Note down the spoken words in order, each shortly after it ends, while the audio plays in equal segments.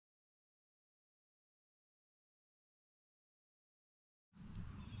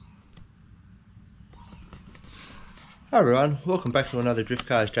Hi everyone, welcome back to another Drift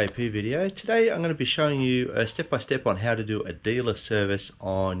Cars JP video. Today I'm going to be showing you a step-by-step on how to do a dealer service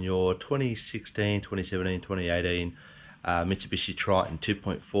on your 2016, 2017, 2018 Mitsubishi Triton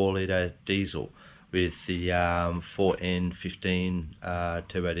 2.4 litre diesel with the 4N15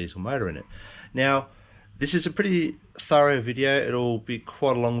 turbo diesel motor in it. Now this is a pretty thorough video. It'll be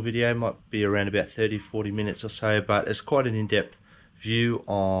quite a long video, might be around about 30-40 minutes or so, but it's quite an in-depth view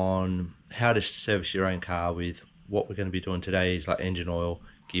on how to service your own car with what we're going to be doing today is like engine oil,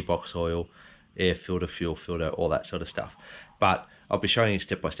 gearbox oil, air filter, fuel filter, all that sort of stuff. But I'll be showing you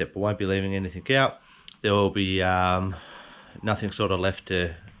step by step. I won't be leaving anything out. There will be nothing sort of left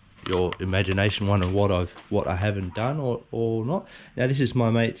to your imagination wondering what I haven't done or not. Now this is my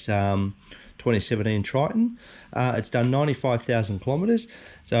mate's 2017 Triton. It's done 95,000 kilometers,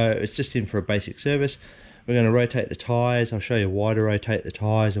 so it's just in for a basic service. We're going to rotate the tyres. I'll show you why to rotate the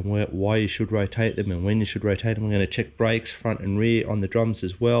tyres and why you should rotate them and when you should rotate them. We're going to check brakes front and rear on the drums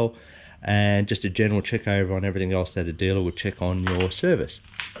as well, and just a general check over on everything else that a dealer would check on your service.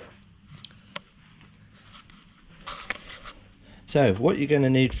 So what you're going to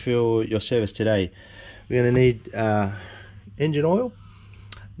need for your service today, we're going to need engine oil.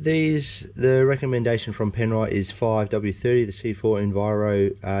 The recommendation from Penrite is 5W30, the C4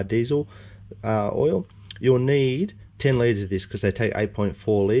 Enviro diesel oil. You'll need 10 litres of this because they take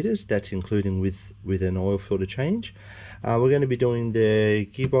 8.4 litres. That's including with an oil filter change. We're going to be doing the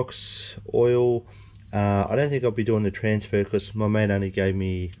gearbox oil. I don't think I'll be doing the transfer because my mate only gave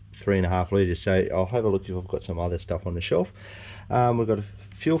me 3.5 litres, so I'll have a look if I've got some other stuff on the shelf. We've got a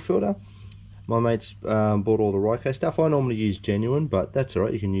fuel filter. My mate's bought all the Ryco stuff. I normally use Genuine, but that's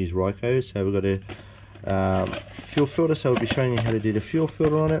alright, you can use Ryco. So we've got a fuel filter, so we'll be showing you how to do the fuel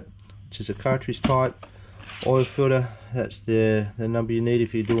filter on it, which is a cartridge type. Oil filter, that's the number you need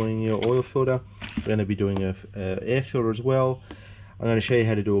if you're doing your oil filter. We're going to be doing a air filter as well. I'm going to show you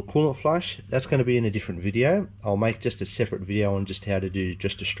how to do a coolant flush. That's going to be in a different video. I'll make just a separate video on just how to do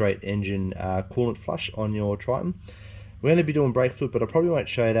just a straight engine coolant flush on your Triton. We're going to be doing brake fluid, but I probably won't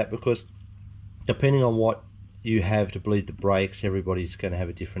show you that because depending on what you have to bleed the brakes, everybody's going to have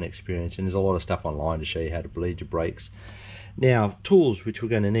a different experience, and there's a lot of stuff online to show you how to bleed your brakes. Now, tools which we're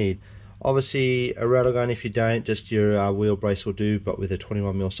going to need. Obviously a rattle gun, if you don't, just your wheel brace will do, but with a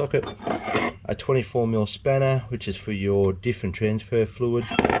 21mm socket. A 24mm spanner, which is for your diff and transfer fluid.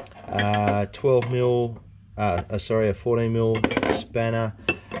 A 14mm spanner.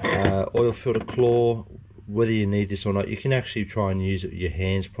 Oil filter claw. Whether you need this or not, you can actually try and use it with your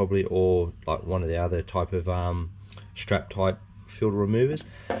hands probably, or like one of the other type of strap type filter removers.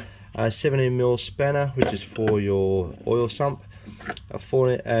 A 17mm spanner, which is for your oil sump. A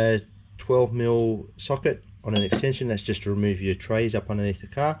 12mm socket on an extension, that's just to remove your trays up underneath the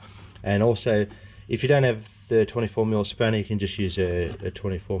car. And also, if you don't have the 24mm spanner, you can just use a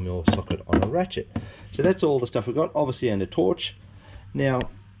 24mm socket on a ratchet. So that's all the stuff we've got, obviously, and a torch. Now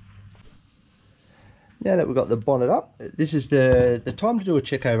that we've got the bonnet up, this is the time to do a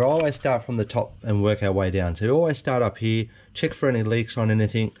check over. I always start from the top and work our way down. So we always start up here, check for any leaks on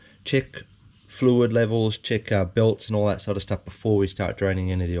anything, check fluid levels, check belts and all that sort of stuff before we start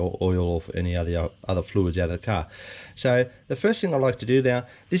draining any of the oil or any other fluids out of the car. So the first thing I like to do now,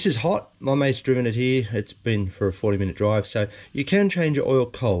 this is hot, my mate's driven it here, it's been for a 40-minute drive, so you can change your oil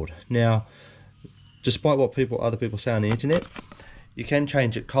cold. Now, despite what other people say on the internet, you can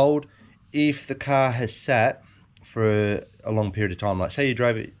change it cold if the car has sat for a long period of time. Like say you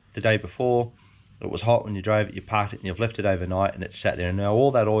drove it the day before, it was hot when you drove it, you parked it and you've left it overnight and it's sat there. And now all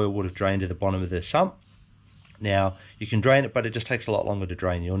that oil would have drained to the bottom of the sump. Now you can drain it, but it just takes a lot longer to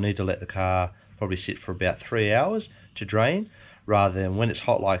drain. You'll need to let the car probably sit for about 3 hours to drain, rather than when it's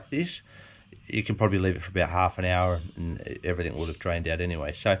hot like this, you can probably leave it for about half an hour and everything would have drained out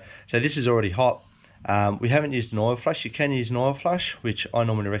anyway. So this is already hot. We haven't used an oil flush. You can use an oil flush, which I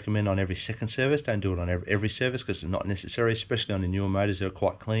normally recommend on every second service. Don't do it on every service because it's not necessary, especially on the newer motors. They're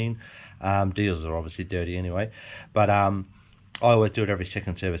quite clean. Diesels are obviously dirty anyway, but I always do it every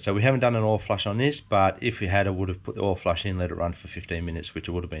second service. So we haven't done an oil flush on this, but if we had, I would have put the oil flush in, let it run for 15 minutes, which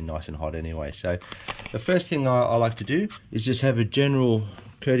would have been nice and hot anyway. So the first thing I like to do is just have a general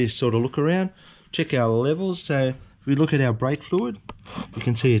courteous sort of look around, check our levels. So if we look at our brake fluid, you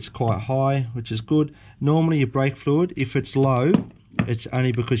can see it's quite high, which is good. Normally your brake fluid, if it's low, it's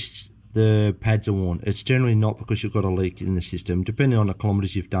only because the pads are worn. It's generally not because you've got a leak in the system, depending on the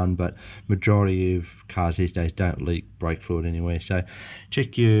kilometers you've done, but majority of cars these days don't leak brake fluid anywhere. So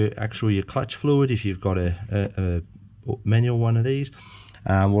check your clutch fluid if you've got a manual one of these.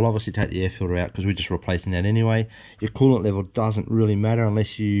 We'll obviously take the air filter out because we're just replacing that anyway. Your coolant level doesn't really matter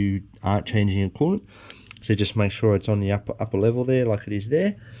unless you aren't changing your coolant. So just make sure it's on the upper level there, like it is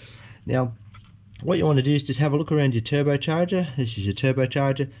there. Now, what you want to do is just have a look around your turbocharger. This is your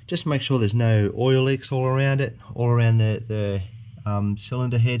turbocharger. Just make sure there's no oil leaks all around it, all around the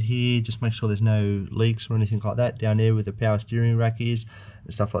cylinder head here. Just make sure there's no leaks or anything like that down there where the power steering rack is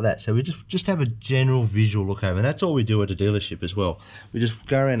and stuff like that. So we just have a general visual look over, and that's all we do at a dealership as well. We just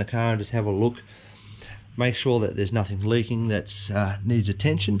go around the car and just have a look, make sure that there's nothing leaking that needs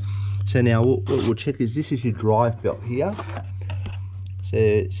attention. So now what we'll check is, this is your drive belt here.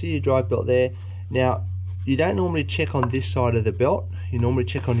 So see your drive belt there. Now, you don't normally check on this side of the belt, you normally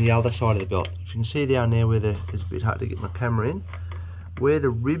check on the other side of the belt. If you can see down there where it's a bit hard to get my camera in, where the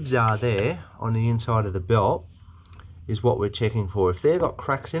ribs are there on the inside of the belt is what we're checking for. If they've got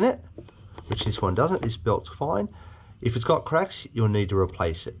cracks in it, which this one doesn't, this belt's fine. If it's got cracks, you'll need to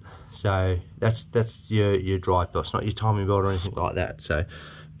replace it. So that's your drive belt. It's not your timing belt or anything like that. So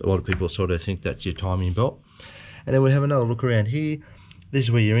a lot of people sort of think that's your timing belt. And then we have another look around here. This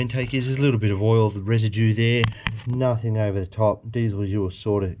is where your intake is. There's a little bit of oil, the residue there. There's nothing over the top. Diesel, you will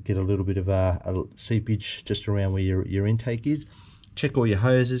sort of get a little bit of a seepage just around where your intake is. Check all your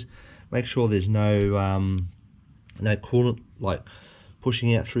hoses. Make sure there's no coolant like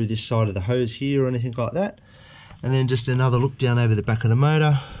pushing out through this side of the hose here or anything like that. And then just another look down over the back of the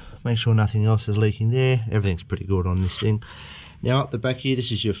motor. Make sure nothing else is leaking there. Everything's pretty good on this thing. Now up the back here,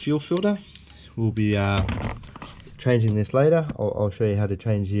 this is your fuel filter. We'll be changing this later. I'll show you how to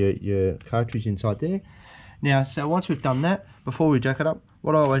change your cartridge inside there. Now, so once we've done that, before we jack it up,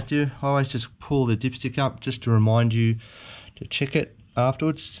 what I always do, I always just pull the dipstick up just to remind you to check it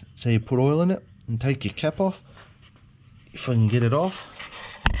afterwards. So you put oil in it and take your cap off, if I can get it off.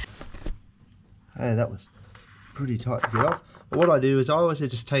 Hey, that was pretty tight to get off. But what I do is I always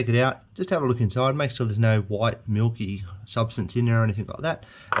just take it out, just have a look inside, make sure there's no white milky substance in there or anything like that,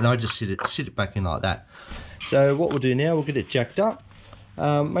 and I just sit it back in like that. So what we'll do now, we'll get it jacked up.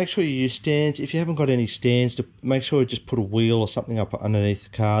 Make sure you use stands. If you haven't got any stands, to make sure you just put a wheel or something up underneath the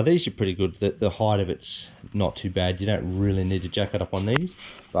car. These are pretty good. The height of it's not too bad. You don't really need to jack it up on these,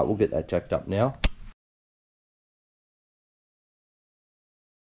 but we'll get that jacked up now.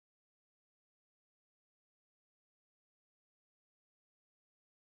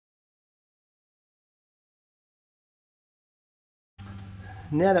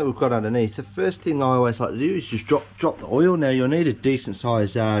 Now that we've got underneath, the first thing I always like to do is just drop the oil. Now you'll need a decent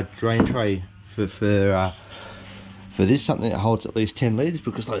size drain tray for this, something that holds at least 10 litres,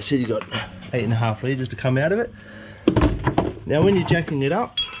 because like I said, you've got 8.5 litres to come out of it. Now when you're jacking it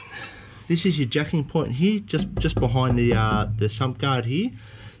up, this is your jacking point here, just behind the sump guard here.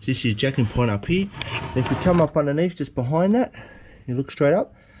 So this is your jacking point up here. And if you come up underneath, just behind that, you look straight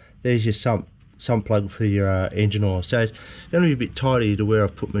up, there's your sump plug for your engine oil. So it's going to be a bit tidy to where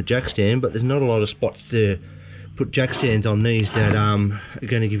I've put my jack stand, but there's not a lot of spots to put jack stands on these that are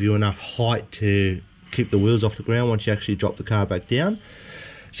going to give you enough height to keep the wheels off the ground once you actually drop the car back down.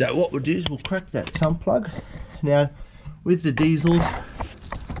 So what we'll do is we'll crack that sump plug. Now with the diesels,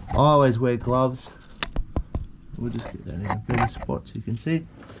 I always wear gloves. We'll just get that in a better spot so you can see.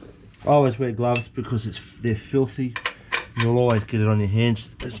 I always wear gloves because they're filthy. You'll always get it on your hands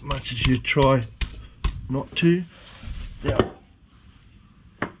as much as you try not to. Now,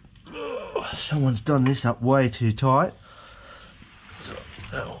 someone's done this up way too tight, so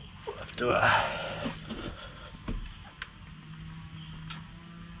we'll have to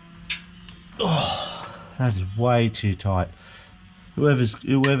that is way too tight.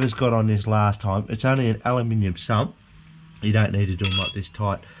 Whoever's got on this last time, it's only an aluminium sump. You don't need to do them like this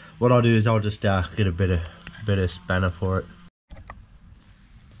tight. What I'll do is I'll just get a better spanner for it.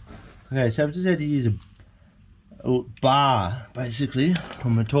 Okay, so I've just had to use a bar basically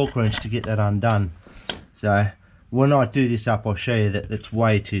on my torque wrench to get that undone. So when I do this up, I'll show you that it's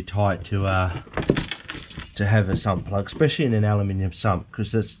way too tight to have a sump plug, especially in an aluminium sump,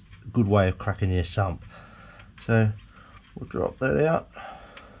 because that's a good way of cracking your sump. So we'll drop that out.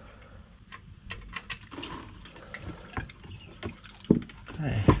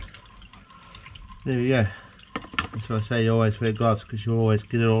 Okay, there we go. That's why I say you always wear gloves, because you'll always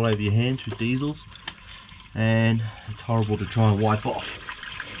get it all over your hands with diesels, and it's horrible to try and wipe off.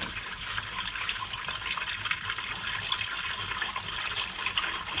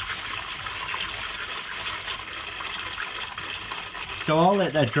 So I'll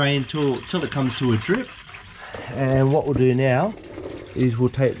let that drain till it comes to a drip, and what we'll do now is we'll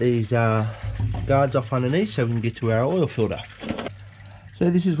take these guards off underneath so we can get to our oil filter. So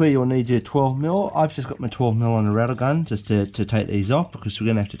this is where you'll need your 12mm. I've just got my 12mm on a rattle gun just to take these off, because we're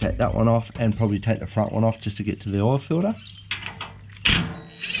going to have to take that one off and probably take the front one off just to get to the oil filter.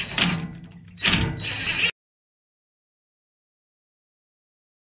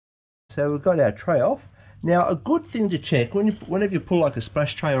 So we've got our tray off. Now a good thing to check, whenever you pull like a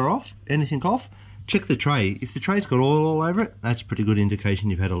splash tray or off, anything off, check the tray. If the tray's got oil all over it, that's a pretty good indication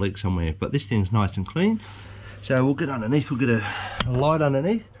you've had a leak somewhere. But this thing's nice and clean. So we'll get underneath, we'll get a light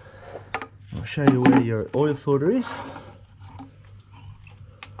underneath. I'll show you where your oil filter is.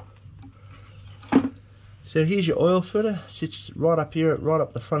 So here's your oil filter, sits right up here, right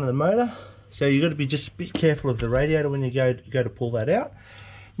up the front of the motor. So you've got to be just a bit careful of the radiator when you go to pull that out.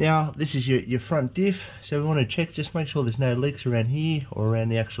 Now this is your front diff, so we want to check, just make sure there's no leaks around here or around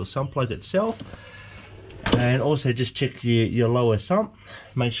the actual sump plug itself. And also just check your lower sump,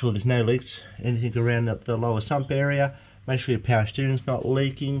 make sure there's no leaks, anything around the lower sump area. Make sure your power steering's not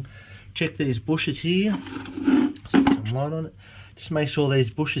leaking. Check these bushes here, set some light on it. Just make sure these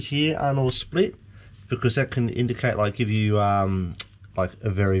bushes here aren't all split, because that can indicate, like, give you like a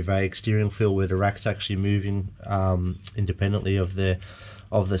very vague steering feel where the rack's actually moving independently of the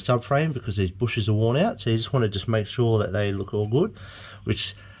subframe, because these bushes are worn out. So you just want to just make sure that they look all good,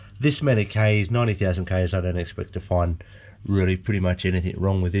 which this many Ks, 90,000 Ks, I don't expect to find really pretty much anything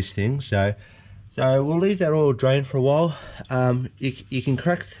wrong with this thing. So we'll leave that oil drain for a while. You can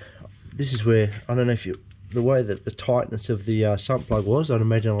crack, this is where, I don't know if the way that the tightness of the sump plug was, I'd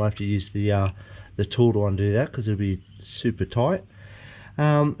imagine I'll have to use the tool to undo that, because it'll be super tight.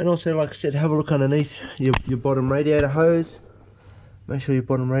 And also, like I said, have a look underneath your bottom radiator hose. Make sure your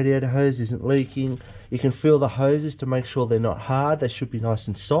bottom radiator hose isn't leaking. You can feel the hoses to make sure they're not hard. They should be nice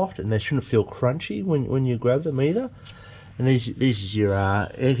and soft, and they shouldn't feel crunchy when you grab them either. And these is your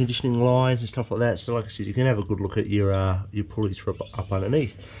air conditioning lines and stuff like that. So like I said, you can have a good look at your pulleys from up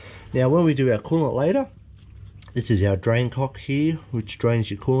underneath. Now when we do our coolant later, this is our drain cock here, which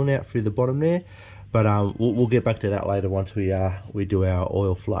drains your coolant out through the bottom there. But we'll get back to that later once we do our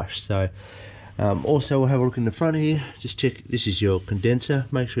oil flush. So also we'll have a look in the front here. Just check, this is your condenser.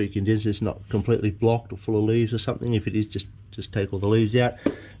 Make sure your condenser is not completely blocked or full of leaves or something. If it is, just take all the leaves out.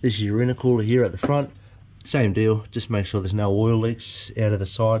 This is your intercooler here at the front. Same deal, just make sure there's no oil leaks out of the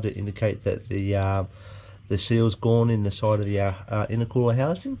side to indicate that the seal's gone in the side of the intercooler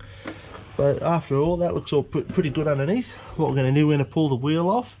housing. But after all, that looks all pretty good underneath. What we're going to do, we're going to pull the wheel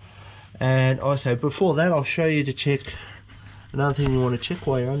off. And also before that, I'll show you to check, another thing you want to check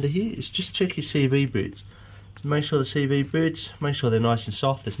while you're under here is just check your CV boots. So make sure the CV boots, make sure they're nice and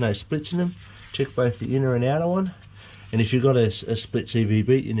soft, there's no splits in them. Check both the inner and outer one. And if you've got a split CV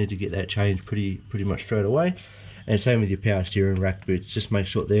boot, you need to get that changed pretty much straight away. And same with your power steering rack boots, just make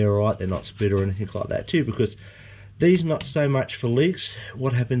sure they're alright, they're not split or anything like that too, because these not so much for leaks.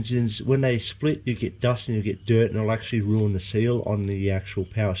 What happens is when they split, you get dust and you get dirt, and it'll actually ruin the seal on the actual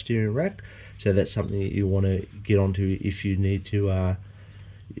power steering rack. So that's something that you want to get onto if you need to,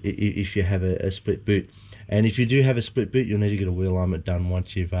 if you have a split boot. And if you do have a split boot, you'll need to get a wheel alignment done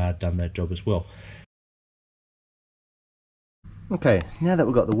once you've done that job as well. Okay, now that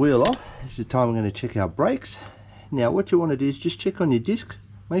we've got the wheel off, this is the time we're going to check our brakes. Now what you want to do is just check on your disc.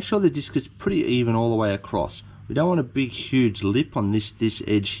 Make sure the disc is pretty even all the way across. We don't want a big huge lip on this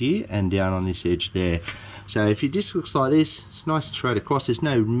edge here and down on this edge there. So if your disc looks like this, it's nice and straight across. There's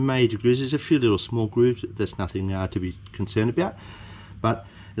no major grooves, there's a few little small grooves. That's nothing to be concerned about. But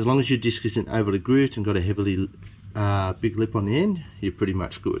as long as your disc isn't overly grooved and got a heavily big lip on the end, you're pretty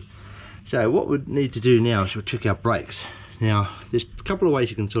much good. So what we need to do now is we'll check our brakes. Now there's a couple of ways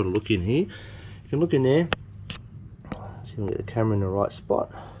you can sort of look in here. You can look in there, see if we can get the camera in the right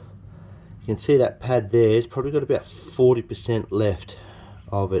spot. You can see that pad there has probably got about 40% left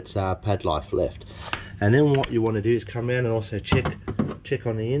of its pad life left. And then what you want to do is come around and also check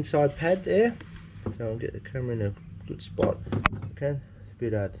on the inside pad there. So I'll get the camera in a good spot. Okay, it's a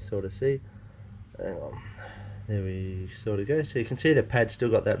bit hard to sort of see. Hang on. There we sort of go. So you can see the pad's still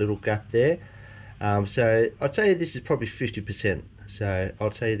got that little gap there. So I'd say this is probably 50%. So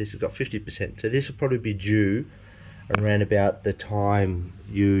I'd say this has got 50%. So this will probably be due around about the time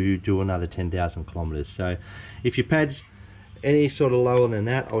you do another 10,000 kilometers. So if your pad's any sort of lower than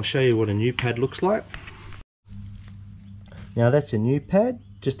that, I'll show you what a new pad looks like. Now that's a new pad,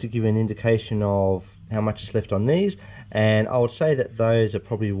 just to give you an indication of how much is left on these. And I would say that those are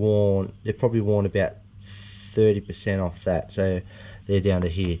probably worn, they're probably worn about 30% off that. So they're down to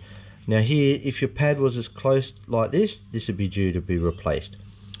here. Now here, if your pad was as close like this would be due to be replaced.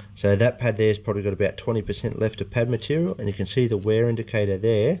 So that pad there's probably got about 20% left of pad material, and you can see the wear indicator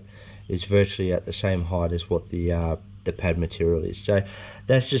there is virtually at the same height as what the pad material is. So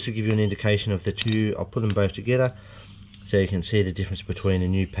that's just to give you an indication of the two. I'll put them both together so you can see the difference between a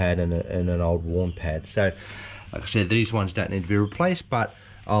new pad and an old worn pad. So like I said, these ones don't need to be replaced, but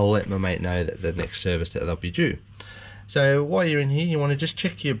I'll let my mate know that the next service that they'll be due. So while you're in here, you want to just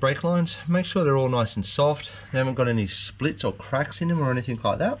check your brake lines, make sure they're all nice and soft, they haven't got any splits or cracks in them or anything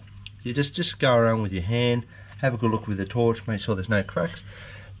like that. You just go around with your hand, have a good look with the torch, make sure there's no cracks.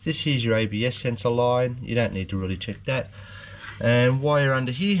 This here's your ABS sensor line, you don't need to really check that. And while you're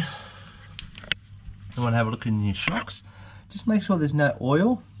under here, you want to have a look in your shocks. Just make sure there's no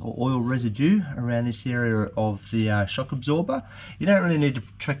oil or oil residue around this area of the shock absorber. You don't really need to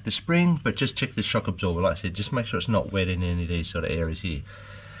check the spring, but just check the shock absorber. Like I said, just make sure it's not wet in any of these sort of areas here.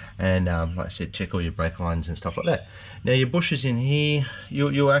 And like I said, check all your brake lines and stuff like that. Now your bushes in here,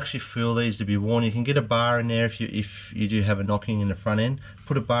 you'll actually feel these to be worn. You can get a bar in there if you do have a knocking in the front end.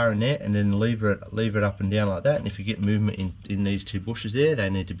 Put a bar in there and then lever it up and down like that. And if you get movement in these two bushes there, they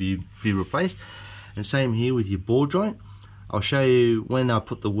need to be replaced. And same here with your ball joint. I'll show you when I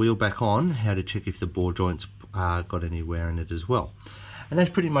put the wheel back on how to check if the ball joints got any wear in it as well. And that's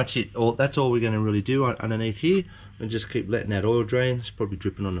pretty much it. That's all we're going to really do underneath here. And just keep letting that oil drain. It's probably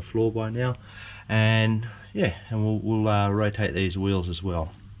dripping on the floor by now. And yeah, and we'll rotate these wheels as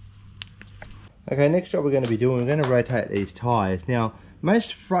well. Okay, next job we're going to be doing, we're going to rotate these tyres. Now,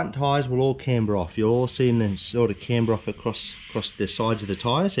 most front tyres will all camber off. You'll all see them sort of camber off across the sides of the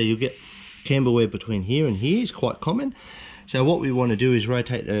tyre. So you'll get camber wear between here and here is quite common. So what we want to do is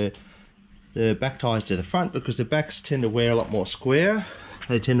rotate the back tyres to the front, because the backs tend to wear a lot more square.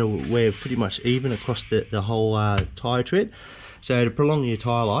 They tend to wear pretty much even across the whole tyre tread. So to prolong your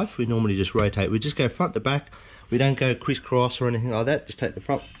tyre life, we normally just rotate. We just go front to back. We don't go crisscross or anything like that. Just take the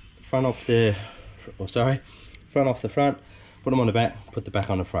front off the front, put them on the back, put the back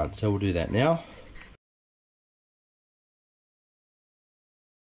on the front. So we'll do that now.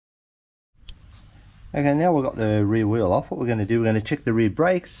 Okay, now we've got the rear wheel off. What we're going to do, we're going to check the rear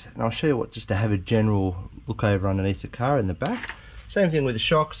brakes, and I'll show you what, just to have a general look over underneath the car in the back. Same thing with the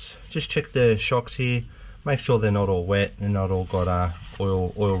shocks. Just check the shocks here, make sure they're not all wet and not all got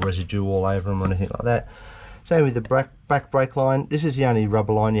oil residue all over them or anything like that. Same with the back brake line. This is the only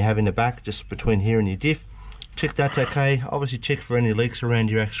rubber line you have in the back, just between here and your diff. Check that's okay. Obviously check for any leaks around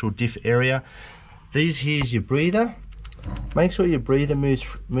your actual diff area. These here's your breather. Make sure your breather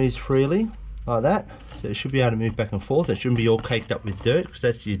moves freely, like that. So it should be able to move back and forth. It shouldn't be all caked up with dirt, because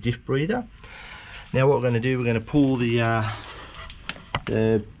that's your diff breather. Now what we're going to do, we're going to pull the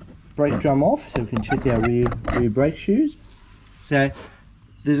brake drum off so we can check our rear brake shoes. So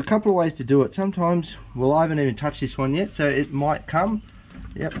there's a couple of ways to do it. Sometimes, well, I haven't even touched this one yet, so it might come.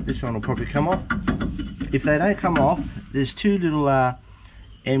 Yep, this one will probably come off. If they don't come off, there's two little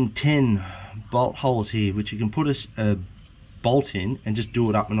M10 bolt holes here, which you can put a bolt in and just do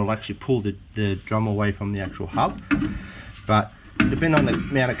it up, and it'll actually pull the drum away from the actual hub. But depending on the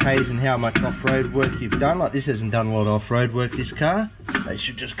amount of Ks and how much off-road work you've done, like this hasn't done a lot of off-road work, this car, they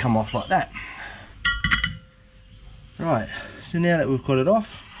should just come off like that. Right, so now that we've got it off,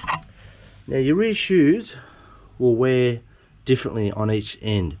 now your rear shoes will wear differently on each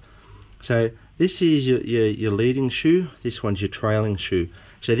end. So this is your leading shoe, this one's your trailing shoe.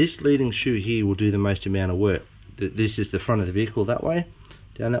 So this leading shoe here will do the most amount of work. This is the front of the vehicle that way,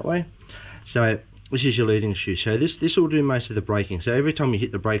 down that way. So this is your leading shoe. So this will do most of the braking. So every time you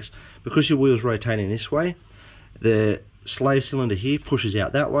hit the brakes, because your wheel's rotating this way, the slave cylinder here pushes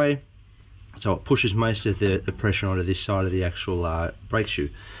out that way. So it pushes most of the pressure onto this side of the actual brake shoe.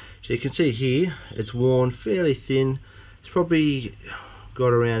 So you can see here, it's worn fairly thin. It's probably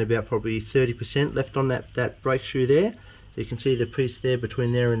got around about probably 30% left on that brake shoe there. So you can see the piece there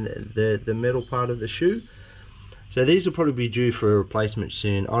between there and the metal part of the shoe. So these will probably be due for a replacement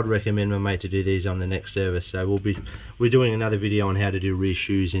soon. I'd recommend my mate to do these on the next service. So we're doing another video on how to do rear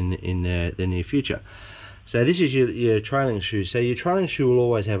shoes in the near future. So this is your trailing shoe. So your trailing shoe will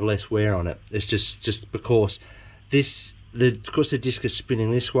always have less wear on it. It's just because because the disc is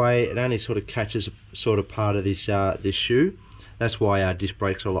spinning this way, it only sort of catches sort of part of this shoe. That's why our disc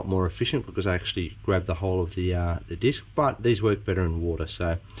brakes are a lot more efficient, because I actually grab the whole of the disc. But these work better in water,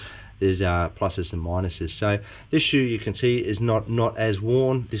 so there's pluses and minuses. So this shoe, you can see, is not as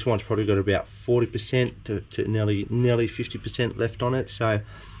worn. This one's probably got about 40% to nearly 50% left on it. So,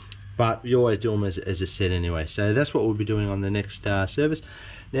 but you always do them as a set anyway. So that's what we'll be doing on the next service.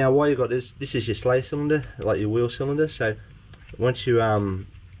 Now, while you got this is your slave cylinder, like your wheel cylinder. So once you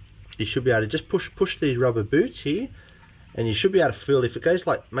should be able to just push these rubber boots here, and you should be able to feel, if it goes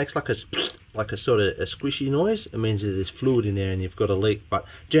makes like a sort of a squishy noise, it means that there's fluid in there and you've got a leak. But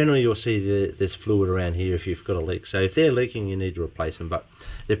generally you'll see there's fluid around here if you've got a leak. So if they're leaking, you need to replace them, but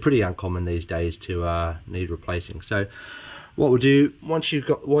they're pretty uncommon these days to need replacing. So what we'll do, while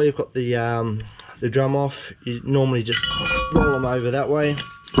you've got the drum off, you normally just roll them over that way,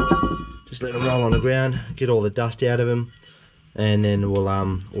 just Just let them roll on the ground, get all the dust out of them, and then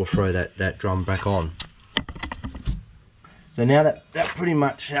we'll throw that drum back on. So now that pretty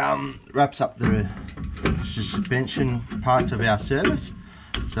much wraps up the suspension parts of our service.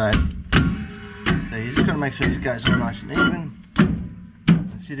 So you just got to make sure this goes all nice and even.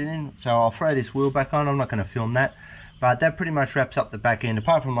 Sit it in. So I'll throw this wheel back on. I'm not going to film that, but that pretty much wraps up the back end.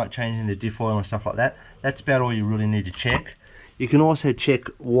 Apart from like changing the diff oil and stuff like that, that's about all you really need to check. You can also check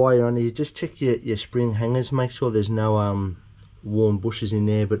while you're on here. Just check your spring hangers. Make sure there's no worn bushes in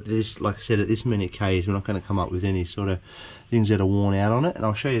there. But this, like I said, at this many Ks, we're not going to come up with any sort of things that are worn out on it. And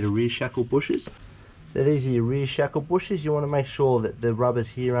I'll show you the rear shackle bushes. So these are your rear shackle bushes. You want to make sure that the rubbers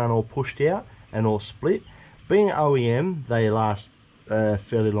here aren't all pushed out and all split. Being OEM, they last a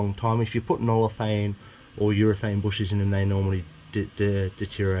fairly long time. If you put olefin or urethane bushes in them, they normally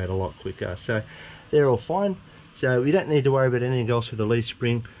deteriorate a lot quicker. So they're all fine. So you don't need to worry about anything else with the leaf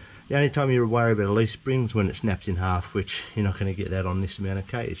spring. The only time you worry about a leaf spring is when it snaps in half, which you're not going to get that on this amount of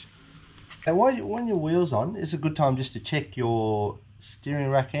Ks. And when your wheel's on, it's a good time just to check your steering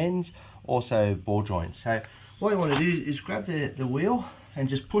rack ends, also ball joints. So what you want to do is grab the wheel and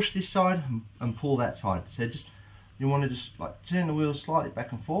just push this side and pull that side. So you want to just like turn the wheel slightly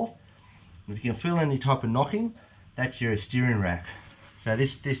back and forth. If you can feel any type of knocking, that's your steering rack. So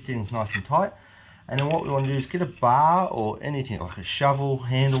this thing's nice and tight. And then what we want to do is get a bar or anything like a shovel,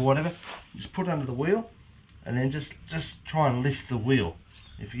 handle, whatever. Just put it under the wheel, and then just try and lift the wheel.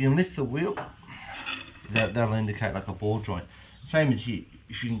 If you can lift the wheel, that'll indicate like a ball joint. Same as here.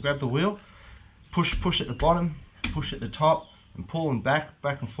 If you can grab the wheel, push at the bottom, push at the top, and pull them back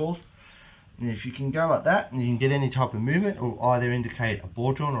and forth. And if you can go like that, and you can get any type of movement, it will either indicate a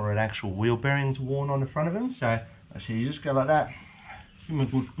ball joint or an actual wheel bearing's worn on the front of them. So you just go like that, give them a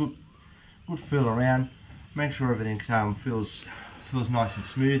good feel around, make sure everything feels nice and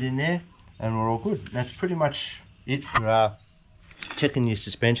smooth in there, and we're all good. That's pretty much it for checking your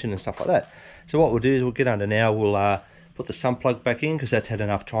suspension and stuff like that. So what we'll do is we'll get under now, we'll put the sump plug back in because that's had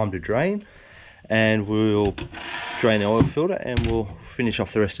enough time to drain, and we'll drain the oil filter and we'll finish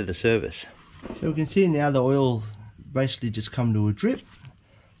off the rest of the service. So we can see now the oil basically just come to a drip.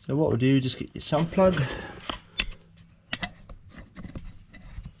 So what we'll do, just get your sump plug,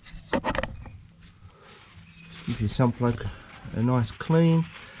 give your sump plug a nice clean.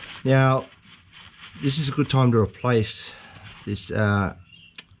 Now this is a good time to replace this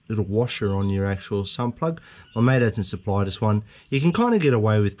little washer on your actual sump plug. My mate hasn't supplied us one. You can kind of get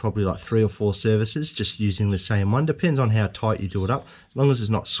away with probably like 3 or 4 services just using the same one. Depends on how tight you do it up. As long as it's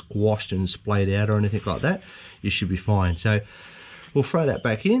not squashed and splayed out or anything like that, you should be fine. So we'll throw that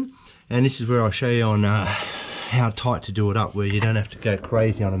back in, and this is where I'll show you on how tight to do it up, where you don't have to go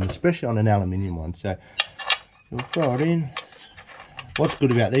crazy on them, especially on an aluminium one. So we'll throw it in. What's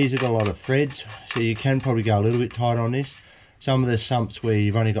good about these, they've got a lot of threads, so you can probably go a little bit tighter on this. Some of the sumps where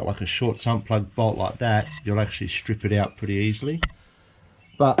you've only got like a short sump plug bolt like that, you'll actually strip it out pretty easily.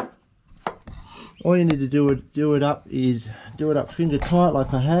 But all you need to do it up is do it up finger tight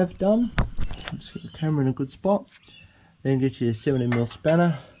like I have done. Just get the camera in a good spot. Then get your 70mm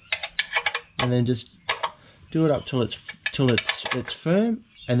spanner, and then just do it up till it's firm,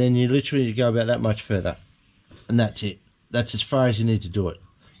 and then you literally go about that much further, and that's it. That's as far as you need to do it.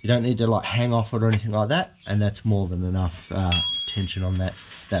 You don't need to like hang off it or anything like that, and that's more than enough tension on that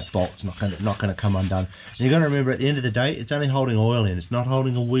bolt's not going to come undone. And you've got to remember, at the end of the day, it's only holding oil in. It's not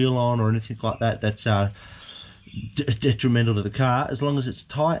holding a wheel on or anything like that. That's detrimental to the car. As long as it's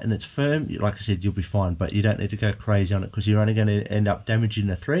tight and it's firm, like I said, you'll be fine. But you don't need to go crazy on it, because you're only going to end up damaging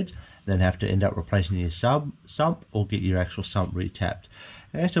the threads, and then have to end up replacing your sump or get your actual sump retapped.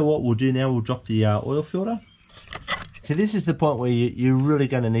 Okay, so what we'll do now, we'll drop the oil filter. So this is the point where you're really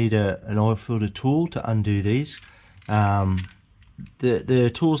going to need an oil filter tool to undo these.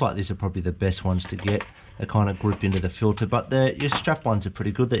 The tools like this are probably the best ones to get. They kind of grip into the filter, but your strap ones are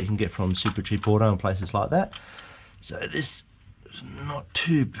pretty good that you can get from Super Cheap Auto and places like that. So this is not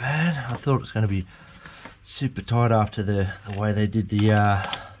too bad. I thought it was going to be super tight after the way they did the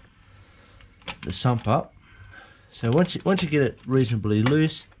sump up. So once you get it reasonably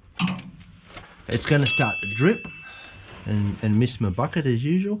loose, it's going to start to drip and miss my bucket as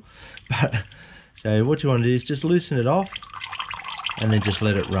usual. But so what you want to do is just loosen it off, and then just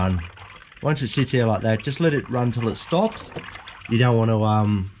let it run. Once it sits there like that, just let it run till it stops. You don't want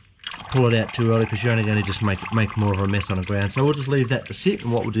to pull it out too early, because you're only going to just make more of a mess on the ground. So we'll just leave that to sit,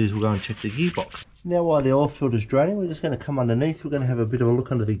 and what we'll do is we'll go and check the gearbox. So now while the oil filter's draining, we're just going to come underneath. We're going to have a bit of a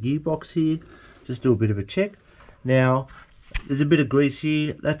look under the gearbox here, just do a bit of a check. Now there's a bit of grease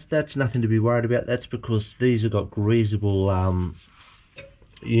here. That's nothing to be worried about. That's because these have got greasable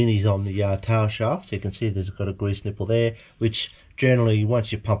unis on the tail shaft. So you can see there's got a grease nipple there, which generally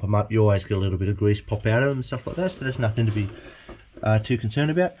once you pump them up you always get a little bit of grease pop out of them and stuff like that, so there's nothing to be too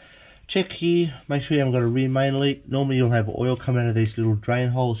concerned about. Check here, make sure you haven't got a rear main leak. Normally you'll have oil come out of these little drain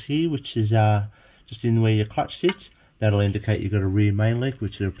holes here, which is just in where your clutch sits. That'll indicate you've got a rear main leak,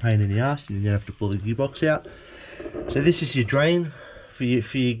 which is a pain in the arse, and you don't have to pull the gearbox out. So this is your drain for your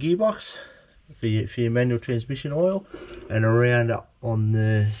gearbox, for your manual transmission oil, and around up on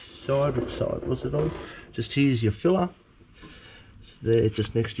the side, which side was it on? Just here's your filler. So there,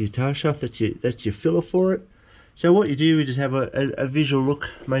 just next to your tail shaft, that's your filler for it. So what you do, we just have a visual look,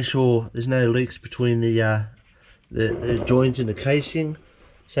 make sure there's no leaks between the joints in the casing.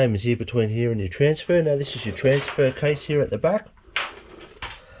 Same as here between here and your transfer. Now this is your transfer case here at the back.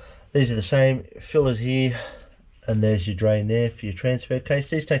 These are the same fillers here, and there's your drain there for your transfer case.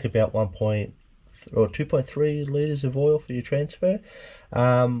 These take about 2.3 litres of oil for your transfer.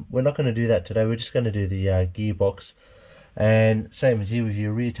 We're not going to do that today, we're just going to do the gearbox. And same as here with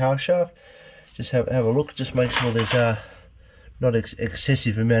your rear tail shaft. Just have a look, just make sure there's not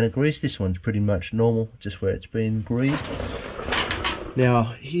excessive amount of grease. This one's pretty much normal, just where it's been greased.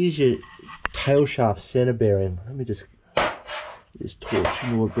 Now here's your tail shaft center bearing. Let me just torch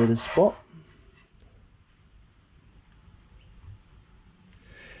into a better spot.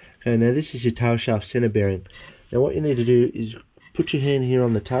 Okay, now this is your tail shaft center bearing. Now what you need to do is put your hand here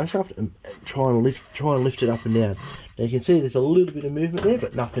on the tail shaft and try and lift it up and down. Now you can see there's a little bit of movement there,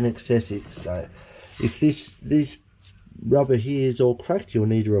 but nothing excessive. So if this rubber here is all cracked, you'll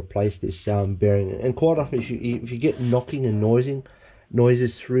need to replace this bearing. And quite often if you get knocking and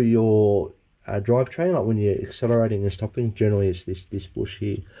noises through your drivetrain, like when you're accelerating and stopping, generally it's this bush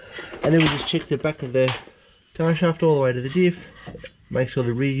here. And then we just check the back of the tail shaft all the way to the diff. Make sure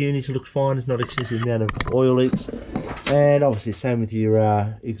the rear units look fine, there's not excessive amount of oil leaks. And obviously same with your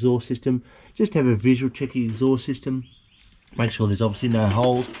exhaust system. Just have a visual check of your exhaust system. Make sure there's obviously no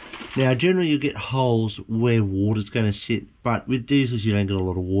holes. Now generally you get holes where water's going to sit, but with diesels you don't get a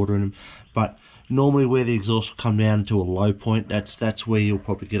lot of water in them. But normally where the exhaust will come down to a low point, that's where you'll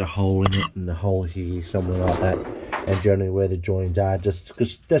probably get a hole in it, and the hole here somewhere like that. And generally where the joins are, just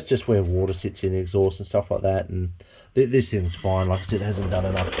because that's just where water sits in the exhaust and stuff like that. And this thing's fine, like I said, it hasn't done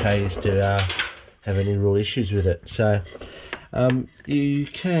enough Ks to have any real issues with it. So you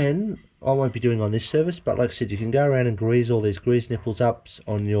can, I won't be doing on this service, but like I said, you can go around and grease all these grease nipples up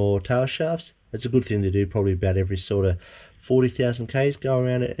on your tail shafts. It's a good thing to do, probably about every sort of 40,000 Ks, go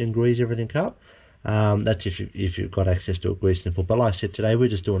around and grease everything up. That's if you've got access to a grease nipple. But like I said, today we're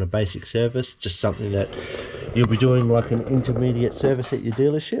just doing a basic service, just something that you'll be doing like an intermediate service at your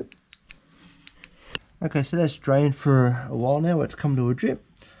dealership. Okay, so that's drained for a while now, it's come to a drip.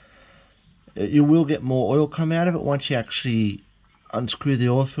 You will get more oil come out of it once you actually unscrew the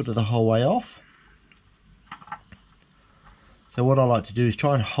oil filter the whole way off. So what I like to do is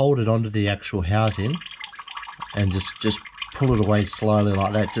try and hold it onto the actual housing and just pull it away slowly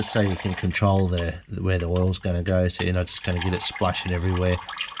like that, just so you can control where the oil's going to go, so you're not just going to get it splashing everywhere.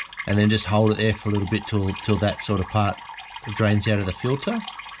 And then just hold it there for a little bit till that sort of part drains out of the filter.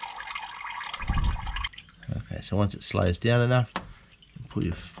 Okay, so once it slows down enough, put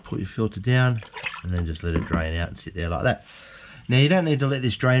your filter down and then just let it drain out and sit there like that. Now you don't need to let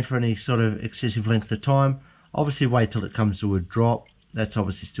this drain for any sort of excessive length of time. Obviously wait till it comes to a drop. That's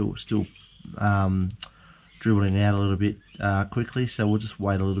obviously still dribbling out a little bit quickly, so we'll just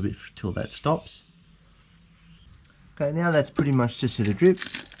wait a little bit till that stops. Okay, now that's pretty much just at a drip.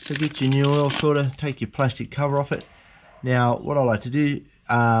 So get your new oil filter, take your plastic cover off it. Now what I like to do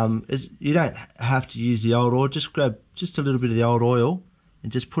is, you don't have to use the old oil, just grab just a little bit of the old oil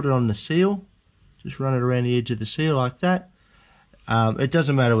and just put it on the seal. Just run it around the edge of the seal like that. It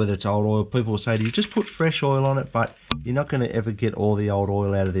doesn't matter whether it's old oil. People will say to you, just put fresh oil on it, but you're not going to ever get all the old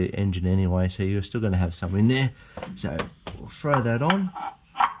oil out of the engine anyway, so you're still going to have some in there. So we'll throw that on.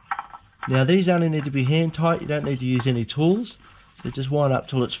 Now these only need to be hand tight, you don't need to use any tools. So just wind up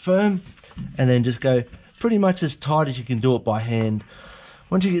till it's firm, and then just go pretty much as tight as you can do it by hand.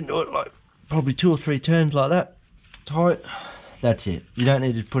 Once you can do it like probably 2 or 3 turns like that, tight, that's it. You don't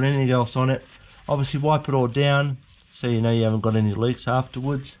need to put anything else on it. Obviously wipe it all down so you know you haven't got any leaks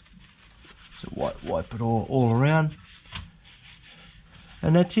afterwards. So wipe it all around.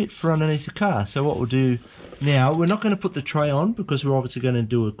 And that's it for underneath the car. So what we'll do now, we're not going to put the tray on because we're obviously going to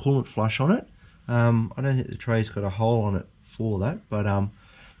do a coolant flush on it. I don't think the tray's got a hole on it for that, but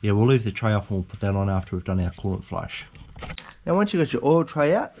yeah, we'll leave the tray off and we'll put that on after we've done our coolant flush. Now once you've got your oil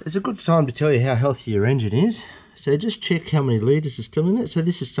tray out, it's a good time to tell you how healthy your engine is. So just check how many litres are still in it. So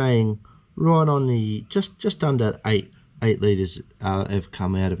this is saying right on the just under 8 8 litres have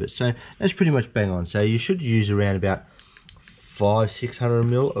come out of it. So that's pretty much bang on. So you should use around about 500-600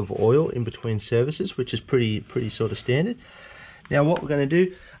 ml of oil in between services, which is pretty sort of standard. Now what we're going to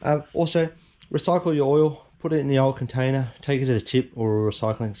do, also recycle your oil, put it in the old container, take it to the tip or a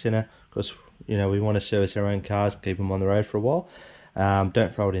recycling centre, because you know we want to service our own cars, keep them on the road for a while.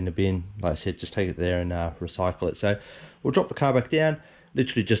 Don't throw it in the bin, like I said, just take it there and recycle it. So we'll drop the car back down,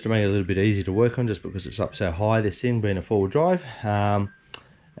 literally just to make it a little bit easier to work on, just because it's up so high, this thing being a four-wheel drive,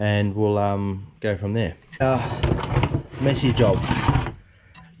 and we'll go from there. Messy jobs.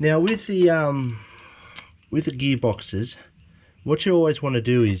 Now with the gearboxes, what you always want to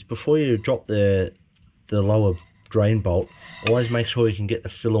do is, before you drop the lower drain bolt, always make sure you can get the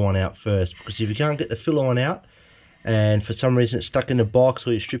filler one out first, because if you can't get the filler one out and for some reason it's stuck in the box,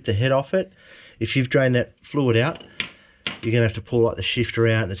 or you strip the head off it, if you've drained that fluid out, you're going to have to pull like the shifter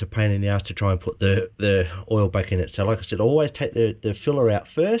out, and it's a pain in the ass to try and put the oil back in it. So like I said, always take the filler out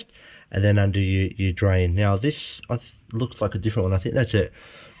first and then undo your drain. Now this looks like a different one. I think that's it.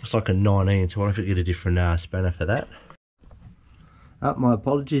 Looks like a 19, so I'll have to get a different spanner for that. My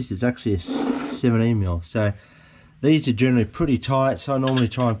apologies, it's actually a 17mm. So these are generally pretty tight, so I normally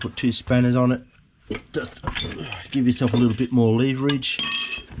try and put 2 spanners on it. Just give yourself a little bit more leverage.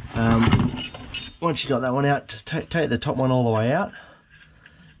 Once you got that one out, take the top one all the way out.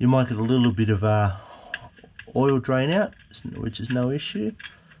 You might get a little bit of oil drain out, which is no issue.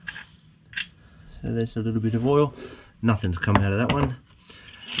 So there's a little bit of oil. Nothing's come out of that one.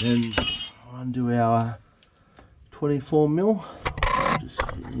 Then undo our 24mm. Just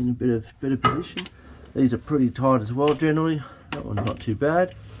in a bit of better position. These are pretty tight as well generally. That one's not too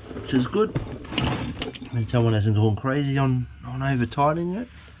bad, which is good. And someone hasn't gone crazy on over tightening it.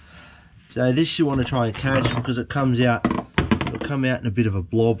 So this you want to try and catch, because it comes out, it'll come out in a bit of a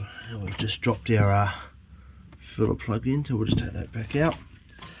blob. And we've just dropped our filler plug in, so we'll just take that back out.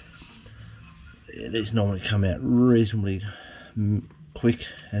 Yeah, these normally come out reasonably quick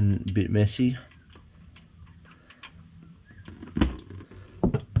and a bit messy.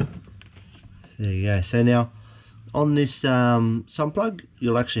 There you go. So now on this sun plug,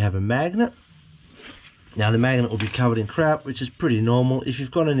 you'll actually have a magnet. Now the magnet will be covered in crap, which is pretty normal. If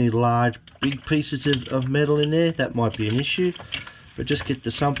you've got any large, big pieces of metal in there, that might be an issue. But just get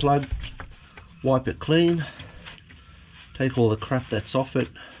the sun plug, wipe it clean, take all the crap that's off it.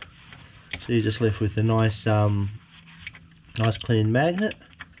 So you're just left with a nice, nice clean magnet,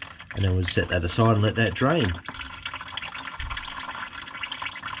 and then we'll set that aside and let that drain.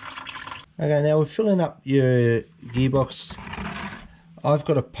 Okay, now we're filling up your gearbox. I've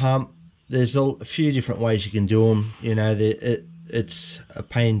got a pump. There's a few different ways you can do them. You know, it's a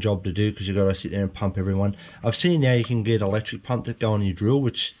pain job to do, because you've got to sit there and pump everyone. I've seen now you can get electric pump that go on your drill,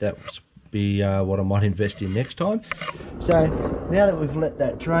 which that would be what I might invest in next time. So now that we've let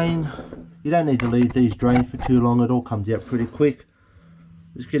that drain, you don't need to leave these drain for too long. It all comes out pretty quick.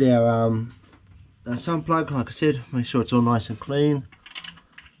 Just get our sun plug, like I said, make sure it's all nice and clean.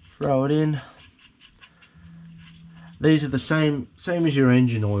 Throw it in. These are the same as your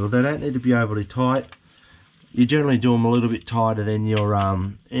engine oil. They don't need to be overly tight. You generally do them a little bit tighter than your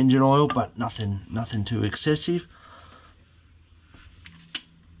engine oil, but nothing too excessive.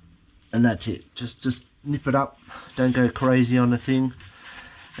 And that's it. Just nip it up. Don't go crazy on the thing.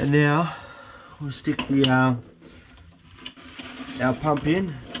 And now we'll stick the our pump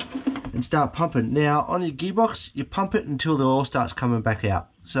in and start pumping. Now on your gearbox, you pump it until the oil starts coming back out.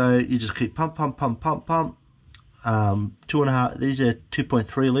 So you just keep pump. 2.5. These are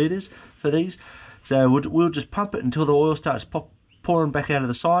 2.3 litres for these. So we'll just pump it until the oil starts pouring back out of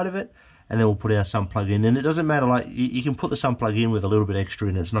the side of it, and then we'll put our sun plug in. And it doesn't matter, like you can put the sun plug in with a little bit extra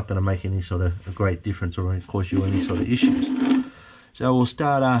in it. It's not going to make any sort of a great difference or cause you any sort of issues. So we'll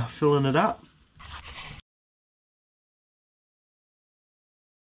start filling it up.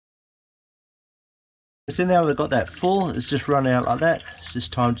 So now we've got that full, it's just run out like that. It's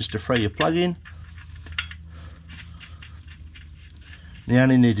just time just to throw your plug in. You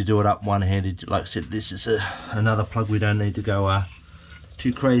only need to do it up one-handed. Like I said, this is another plug. We don't need to go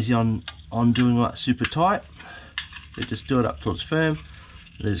too crazy on doing like super tight. So just do it up till it's firm.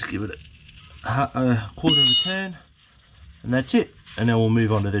 And just give it a quarter of a turn, and that's it. And then we'll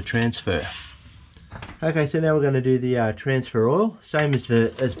move on to the transfer. Okay, so now we're going to do the transfer oil, same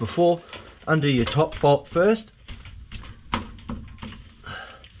as before. Undo your top bolt first.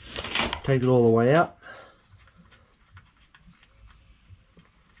 Take it all the way out.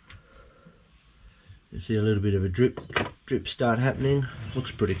 You see a little bit of a drip start happening.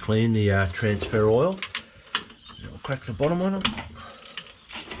 Looks pretty clean, the transfer oil. I'll crack the bottom on it.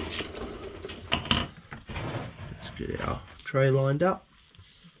 Just Get our tray lined up.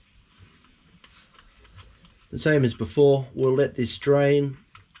 The same as before, we'll let this drain.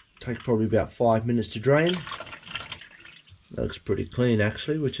 Takes probably about 5 minutes to drain. That looks pretty clean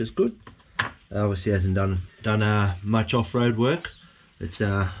actually, which is good. Obviously hasn't done much off-road work. It's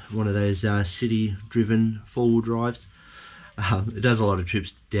one of those city-driven four-wheel drives. It does a lot of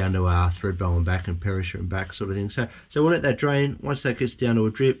trips down to Threadbow and back and Perisher and back sort of thing. So we'll let that drain. Once that gets down to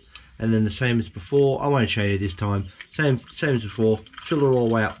a drip, and then the same as before, I won't show you this time, same as before, fill it all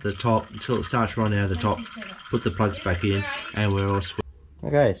the way up to the top until it starts running out of the top, put the plugs back in, and we're all sweet.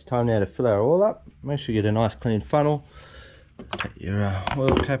 Okay, it's time now to fill our oil up. Make sure you get a nice clean funnel. Take your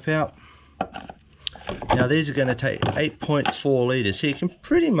oil cap out. Now these are going to take 8.4 litres, so you can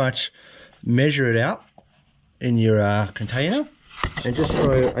pretty much measure it out in your container and just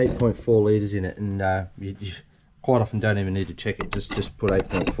throw 8.4 litres in it, and you quite often don't even need to check it, just put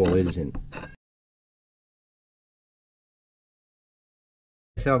 8.4 litres in.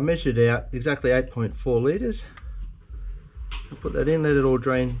 So I've measured out exactly 8.4 litres. I'll put that in, let it all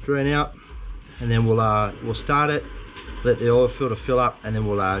drain out, and then we'll start it, let the oil filter fill up, and then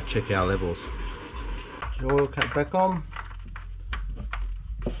we'll check our levels. The oil cap back on.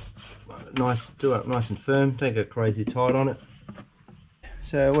 Nice, do it nice and firm, don't go crazy tight on it.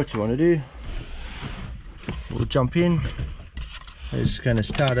 So what you want to do, we'll jump in. We're just going to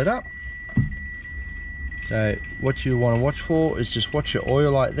start it up. So what you want to watch for is just watch your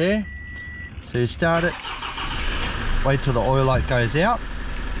oil light there. So you start it, wait till the oil light goes out,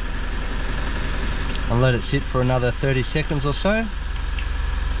 and let it sit for another 30 seconds or so.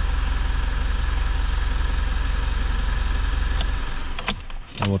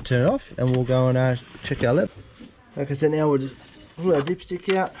 And we'll turn it off and we'll go and check our level. Okay, so now we'll just pull our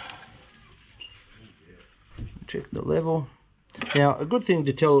dipstick out, check the level. Now a good thing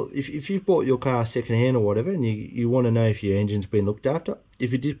to tell, if you've bought your car second hand or whatever, and you want to know if your engine's been looked after,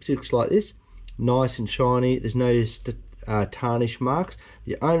 if your dipstick's like this, nice and shiny, there's no tarnish marks.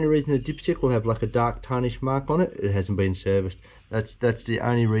 The only reason the dipstick will have like a dark tarnish mark on it, it hasn't been serviced. That's the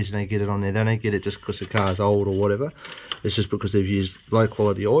only reason they get it on there. They don't get it just because the car's old or whatever. It's just because they've used low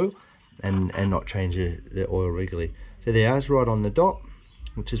quality oil and not changed the oil regularly. So there is right on the dot,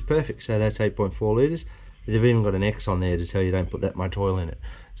 which is perfect. So that's 8.4 litres. They've even got an X on there to tell you don't put that much oil in it.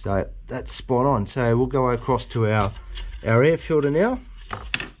 So that's spot on. So we'll go across to our air filter now.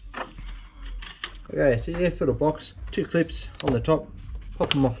 Okay, so the air filter box, 2 clips on the top,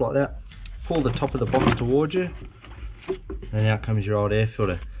 pop them off like that, pull the top of the box towards you, and out comes your old air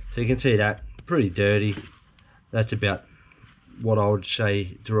filter. So you can see that, pretty dirty. That's about what I would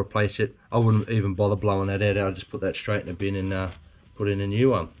say to replace it. I wouldn't even bother blowing that out, I'll just put that straight in the bin and put in a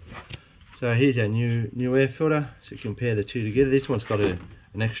new one. So here's our new air filter, so you compare the two together. This one's got an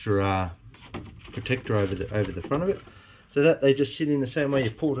extra protector over the front of it, so that they just sit in the same way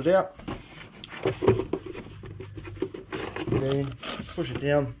you pulled it out. Then push it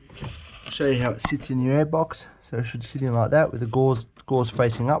down. I'll show you how it sits in your air box. So it should sit in like that with the gauze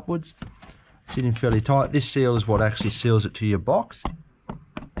facing upwards, sitting fairly tight. This seal is what actually seals it to your box.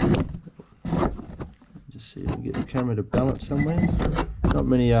 Just see if we can get the camera to balance somewhere. Not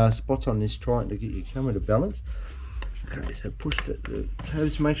many spots on this Triton to get your camera to balance. Okay, so push the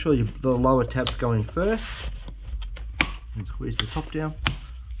tabs, make sure the lower tab's going first, and squeeze the top down,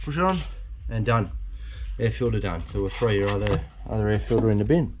 push it on, and done. Air filter done. So we'll throw your other air filter in the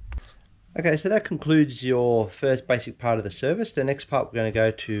bin. Okay, so that concludes your first basic part of the service. The next part we're going to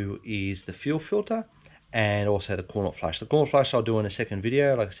go to is the fuel filter and also the coolant flush. The coolant flush I'll do in a second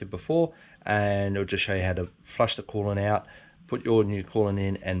video, like I said before, and it'll just show you how to flush the coolant out, put your new coolant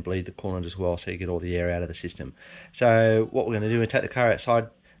in, and bleed the coolant as well, so you get all the air out of the system. So what we're going to do is take the car outside.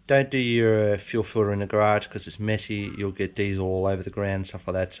 Don't do your fuel filter in the garage because it's messy. You'll get diesel all over the ground, stuff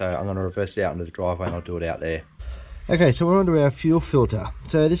like that. So I'm going to reverse it out into the driveway and I'll do it out there. Okay, so we're onto our fuel filter.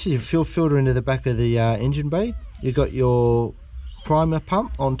 So this is your fuel filter into the back of the engine bay. You've got your primer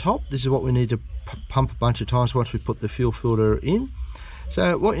pump on top. This is what we need to pump a bunch of times once we put the fuel filter in.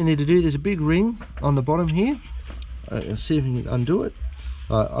 So what you need to do, there's a big ring on the bottom here. Let's see if you can undo it.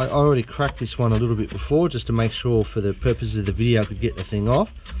 I already cracked this one a little bit before just to make sure for the purposes of the video I could get the thing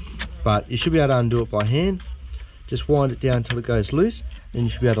off, but you should be able to undo it by hand. Just wind it down until it goes loose, then you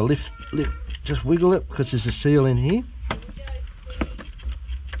should be able to lift, just wiggle it because there's a seal in here.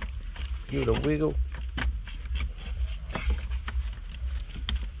 Give it a wiggle.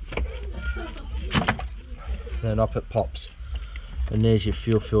 Then up it pops, and there's your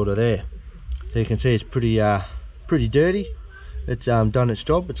fuel filter there. So you can see it's pretty dirty. It's done its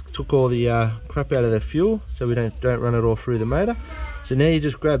job. It's took all the crap out of the fuel, so we don't run it all through the motor. So now you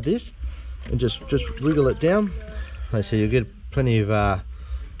just grab this and just wriggle it down So you'll get plenty of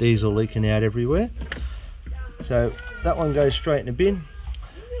diesel leaking out everywhere. So that one goes straight in the bin.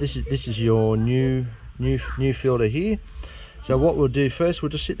 This is your new filter here. So what we'll do first, we'll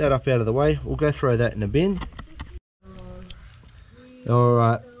just sit that up out of the way. We'll go throw that in the bin.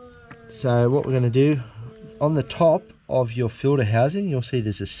 Alright, so what we're going to do, on the top of your filter housing, you'll see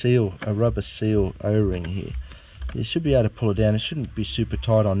there's a seal, a rubber seal O-ring here. You should be able to pull it down. It shouldn't be super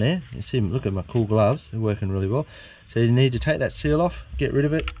tight on there. You see, look at my cool gloves, they're working really well. So you need to take that seal off, get rid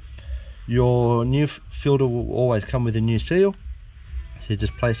of it. Your new filter will always come with a new seal. So you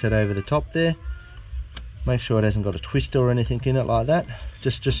just place that over the top there. Make sure it hasn't got a twist or anything in it like that.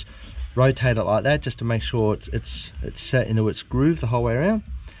 Just rotate it like that, just to make sure it's set into its groove the whole way around.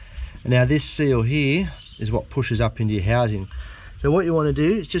 And now this seal here is what pushes up into your housing. So what you want to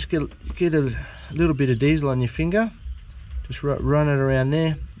do is just get a little bit of diesel on your finger. Just run it around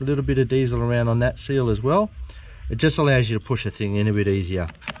there. A little bit of diesel around on that seal as well. It just allows you to push the thing in a bit easier.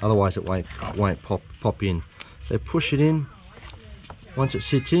 Otherwise it won't pop in. So push it in. Once it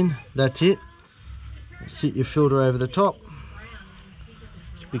sits in, that's it. Sit your filter over the top.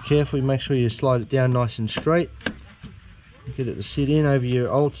 Just be careful, you make sure you slide it down nice and straight. Get it to sit in over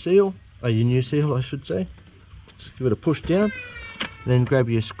your old seal, or your new seal I should say. Just give it a push down. Then grab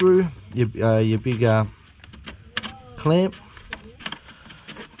your screw, your big clamp,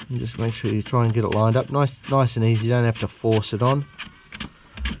 and just make sure you try and get it lined up. Nice and easy, you don't have to force it on.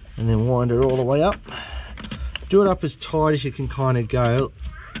 And then wind it all the way up. Do it up as tight as you can kind of go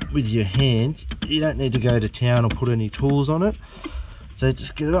with your hands. You don't need to go to town or put any tools on it. So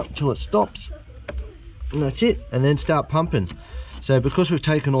just get it up until it stops. And that's it. And then start pumping. So because we've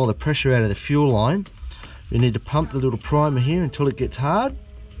taken all the pressure out of the fuel line, you need to pump the little primer here until it gets hard.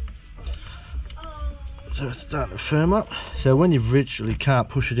 So it's starting to firm up. So when you virtually can't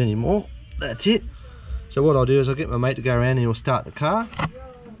push it anymore, that's it. So what I'll do is I'll get my mate to go around and he'll start the car.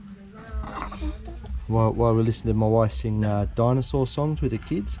 While we listen to my wife sing dinosaur songs with the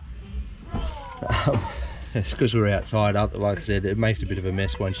kids. It's because we're outside. Like I said, it makes a bit of a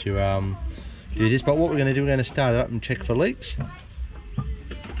mess once you do this. But what we're going to do, we're going to start it up and check for leaks.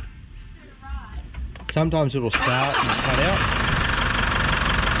 Sometimes it'll start and cut out.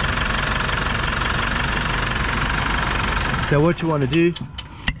 So what you want to do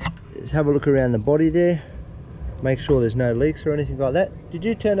is have a look around the body there. Make sure there's no leaks or anything like that. Did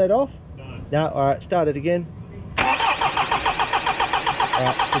you turn that off? No, alright, start it again. Alright,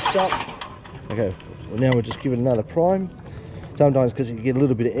 just stop. Okay, well now we'll just give it another prime. Sometimes because you get a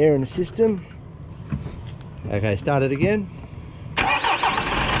little bit of air in the system. Okay, start it again.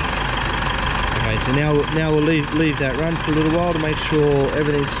 Okay, so now we'll leave that run for a little while to make sure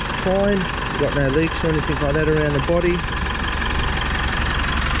everything's fine. You've got no leaks or anything like that around the body.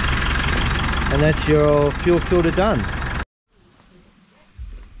 And that's your fuel filter done.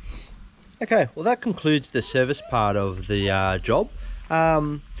 Okay, well that concludes the service part of the job. What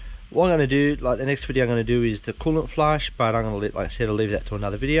I'm going to do, like the next video I'm going to do is the coolant flush, but I'm going to, like I said, I'll leave that to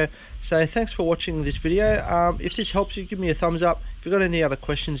another video. So thanks for watching this video. If this helps you, give me a thumbs up. If you've got any other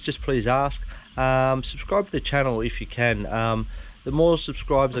questions, just please ask. Subscribe to the channel if you can. The more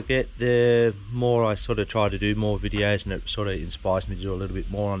subscribers I get, the more I sort of try to do more videos, and it sort of inspires me to do a little bit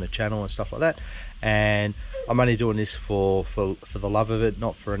more on the channel and stuff like that. And I'm only doing this for the love of it,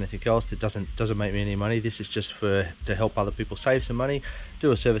 not for anything else. It doesn't make me any money. This is just to help other people save some money,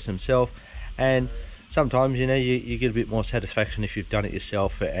 do a service themselves, and sometimes you know you get a bit more satisfaction if you've done it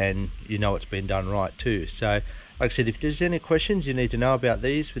yourself and you know it's been done right too. So like I said, if there's any questions you need to know about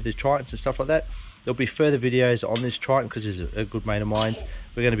these with the Tritons and stuff like that, there'll be further videos on this Triton because it's a good mate of mine.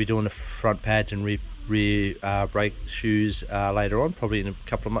 We're going to be doing the front pads and rear brake shoes later on, probably in a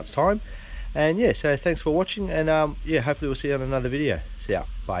couple of months time. And yeah, so thanks for watching, and yeah, hopefully we'll see you on another video. See ya,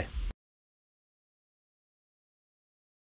 bye.